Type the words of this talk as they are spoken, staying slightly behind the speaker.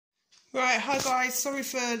Right, hi guys, sorry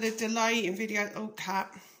for the delay in video. Oh,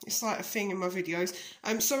 cat, it's like a thing in my videos.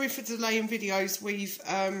 I'm sorry for delay in videos. We've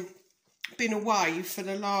been away for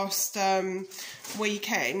the last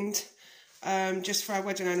weekend, just for our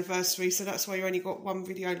wedding anniversary, so that's why you only got one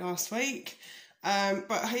video last week.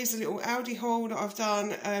 But here's a little Aldi haul that I've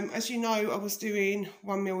done. As you know, I was doing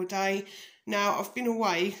 1 meal a day. Now, I've been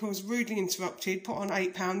away, I was rudely interrupted, put on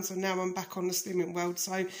 £8, and now I'm back on the Slimming World.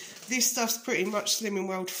 So this stuff's pretty much Slimming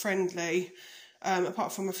World friendly,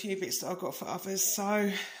 apart from a few bits that I got for others.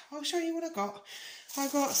 So I'll show you what I got. I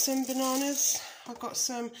got some bananas, I got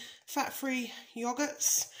some fat-free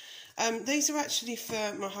yogurts. These are actually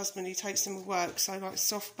for my husband, he takes them to work, so like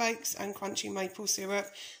soft bakes and crunchy maple syrup.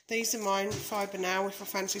 These are mine, fibre now. If I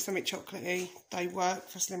fancy something chocolatey, they work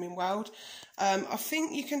for Slimming World. I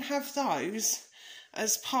think you can have those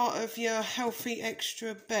as part of your healthy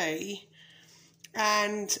extra B,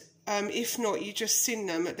 and if not, you just sin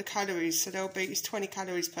them at the calories, so it's 20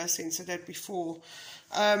 calories per sin, so there'd be 4.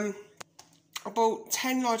 I bought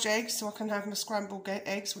 10 large eggs so I can have my scrambled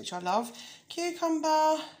eggs, which I love.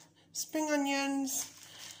 Cucumber, spring onions,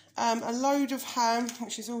 a load of ham,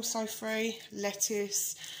 which is also free,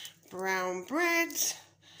 lettuce, brown bread,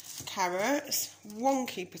 carrots,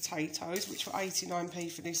 wonky potatoes, which were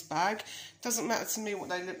 89p for this bag. Doesn't matter to me what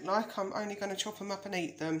they look like, I'm only going to chop them up and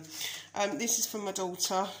eat them. This is for my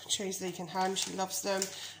daughter, cheese, leek and ham, she loves them.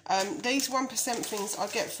 These 1% things I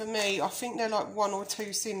get for me, I think they're like 1 or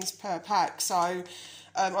 2 sins per pack, so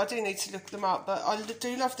I do need to look them up, but I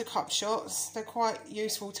do love the cup shots. They're quite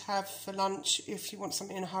useful to have for lunch if you want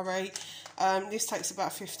something in a hurry. This takes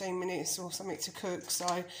about 15 minutes or something to cook,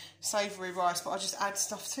 so savoury rice, but I just add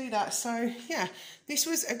stuff to that. So yeah, this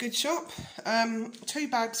was a good shop, 2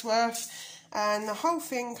 bags worth, and the whole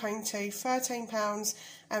thing came to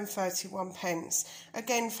 £13.31.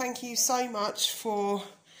 Again, thank you so much for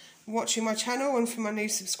watching my channel and for my new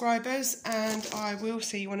subscribers, and I will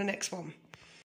see you on the next one.